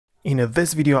In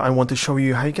this video, I want to show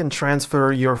you how you can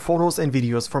transfer your photos and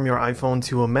videos from your iPhone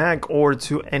to a Mac or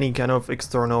to any kind of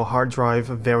external hard drive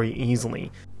very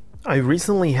easily. I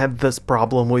recently had this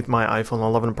problem with my iPhone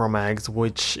 11 Pro Max,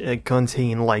 which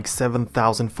contained like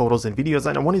 7,000 photos and videos,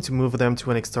 and I wanted to move them to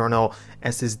an external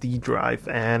SSD drive.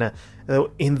 And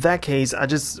in that case, I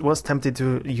just was tempted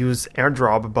to use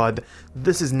AirDrop, but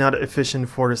this is not efficient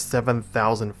for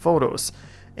 7,000 photos.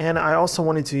 And I also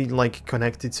wanted to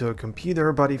connect it to a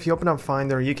computer, but if you open up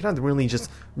Finder, you cannot really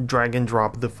just drag and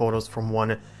drop the photos from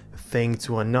one thing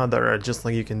to another, just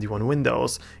like you can do on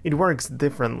Windows. It works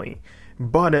differently.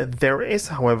 But there is,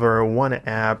 however, one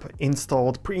app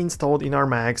pre-installed in our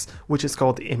Macs, which is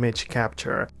called Image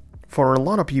Capture. For a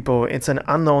lot of people, it's an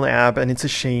unknown app, and it's a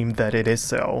shame that it is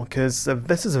so, because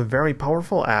this is a very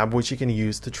powerful app which you can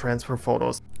use to transfer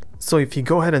photos. So if you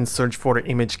go ahead and search for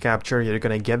Image Capture, you're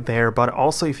gonna get there, but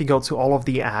also if you go to all of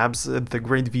the apps, the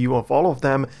grid view of all of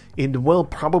them, it will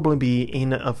probably be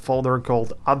in a folder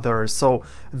called Other, so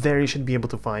there you should be able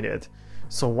to find it.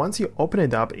 So once you open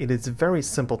it up, it is very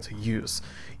simple to use.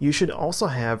 You should also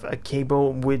have a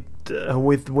cable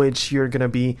with which you're gonna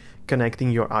be connecting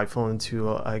your iPhone to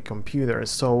a computer,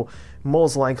 so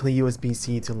most likely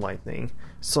USB-C to Lightning.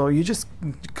 So you just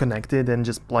connect it and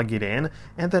just plug it in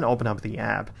and then open up the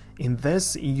app. In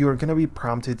this, you're gonna be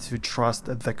prompted to trust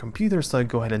the computer, so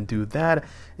go ahead and do that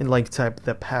and type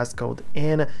the passcode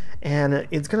in, and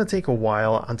it's gonna take a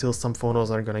while until some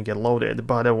photos are gonna get loaded,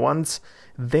 but once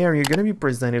there, you're gonna be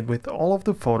presented with all of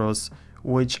the photos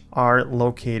which are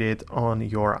located on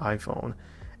your iPhone.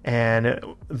 And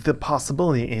the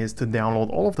possibility is to download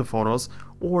all of the photos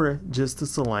or just to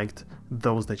select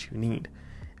those that you need.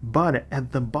 But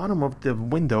at the bottom of the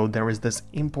window, there is this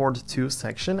import to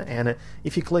section, and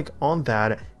if you click on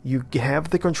that, you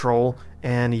have the control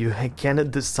and you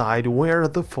can decide where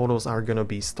the photos are going to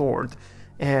be stored.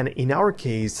 And in our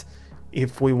case,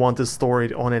 if we want to store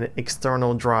it on an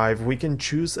external drive, we can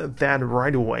choose that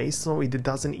right away, so it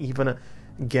doesn't even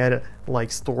get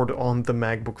stored on the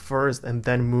MacBook first and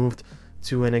then moved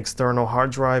to an external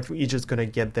hard drive. You're just gonna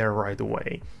get there right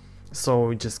away.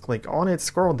 So just click on it,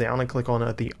 scroll down and click on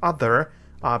the Other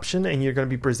option, and you're gonna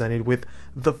be presented with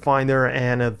the Finder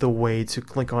and the way to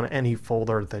click on any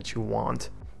folder that you want.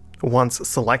 Once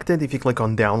selected, if you click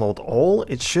on Download All,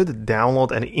 it should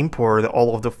download and import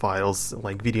all of the files,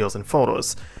 like videos and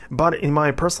photos. But in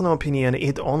my personal opinion,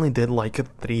 it only did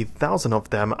 3,000 of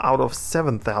them out of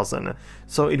 7,000,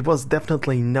 so it was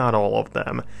definitely not all of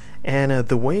them. And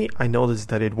the way I noticed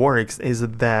that it works is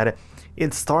that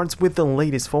it starts with the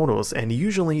latest photos, and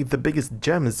usually the biggest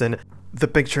gems and the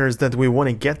pictures that we want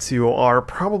to get to are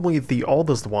probably the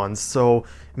oldest ones, so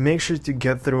make sure to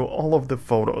get through all of the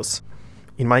photos.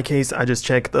 In my case, I just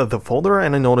checked the folder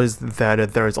and I noticed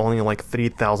that there is only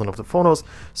 3,000 of the photos,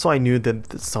 so I knew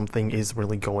that something is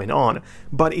really going on.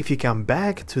 But if you come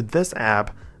back to this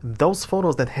app, those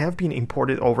photos that have been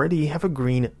imported already have a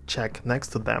green check next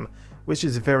to them, which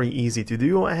is very easy to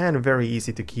do and very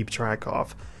easy to keep track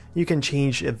of. You can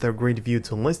change the grid view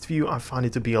to list view. I find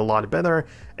it to be a lot better,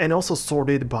 and also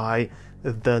sorted by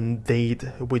the date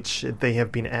which they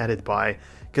have been added by,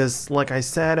 because like I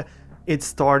said, it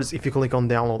starts, if you click on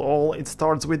Download All, it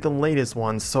starts with the latest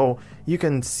one, so you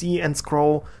can see and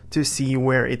scroll to see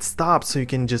where it stops, so you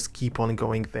can just keep on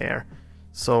going there.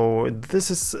 So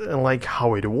this is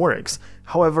how it works.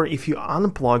 However, if you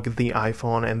unplug the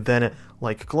iPhone and then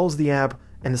close the app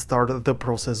and start the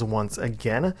process once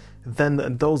again,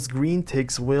 then those green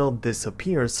ticks will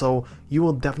disappear, so you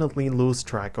will definitely lose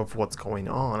track of what's going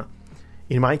on.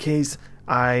 In my case,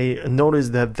 I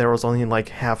noticed that there was only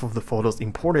half of the photos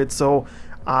imported, so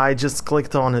I just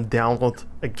clicked on Download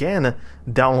again,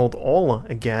 Download All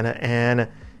again, and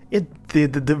it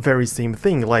did the very same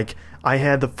thing. I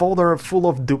had the folder full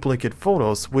of duplicate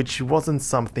photos, which wasn't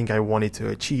something I wanted to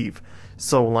achieve.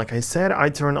 So like I said, I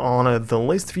turned on the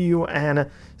list view and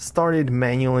started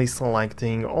manually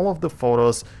selecting all of the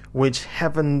photos which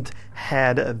haven't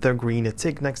had the green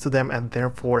tick next to them and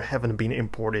therefore haven't been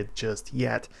imported just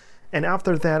yet. And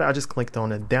after that, I just clicked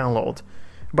on Download.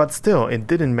 But still, it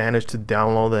didn't manage to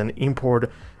download and import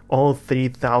all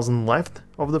 3,000 left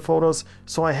of the photos,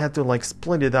 so I had to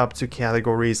split it up to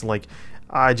categories.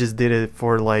 I just did it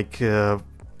for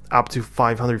up to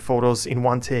 500 photos in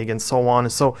one take and so on.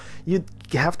 So you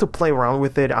have to play around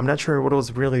with it. I'm not sure what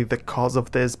was really the cause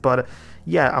of this, but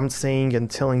yeah, I'm saying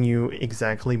and telling you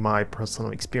exactly my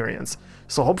personal experience.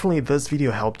 So hopefully this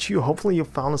video helped you. Hopefully you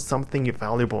found something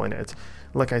valuable in it.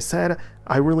 Like I said,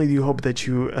 I really do hope that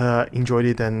you enjoyed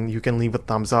it, and you can leave a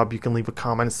thumbs up, you can leave a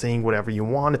comment saying whatever you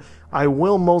want. I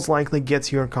will most likely get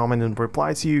to your comment and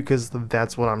reply to you, because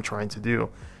that's what I'm trying to do.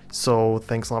 So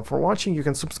thanks a lot for watching. You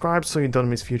can subscribe so you don't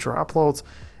miss future uploads.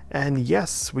 And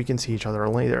yes, we can see each other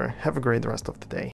later. Have a great rest of the day.